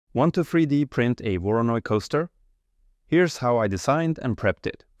Want to 3D print a Voronoi coaster? Here's how I designed and prepped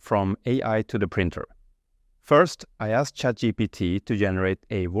it, from AI to the printer. First, I asked ChatGPT to generate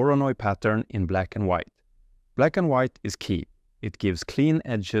a Voronoi pattern in black and white. Black and white is key. It gives clean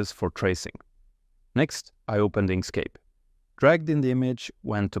edges for tracing. Next, I opened Inkscape. Dragged in the image,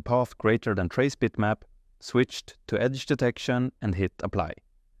 went to path greater than trace bitmap, switched to edge detection and hit apply.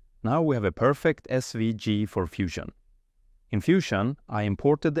 Now we have a perfect SVG for Fusion. In Fusion, I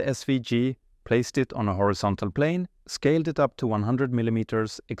imported the SVG, placed it on a horizontal plane, scaled it up to 100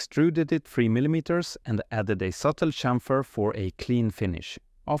 mm, extruded it 3 mm and added a subtle chamfer for a clean finish.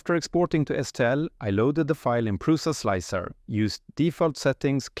 After exporting to STL, I loaded the file in PrusaSlicer, used default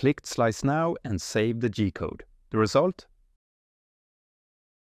settings, clicked Slice Now and saved the G-code. The result?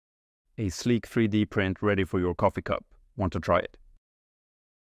 A sleek 3D print ready for your coffee cup. Want to try it?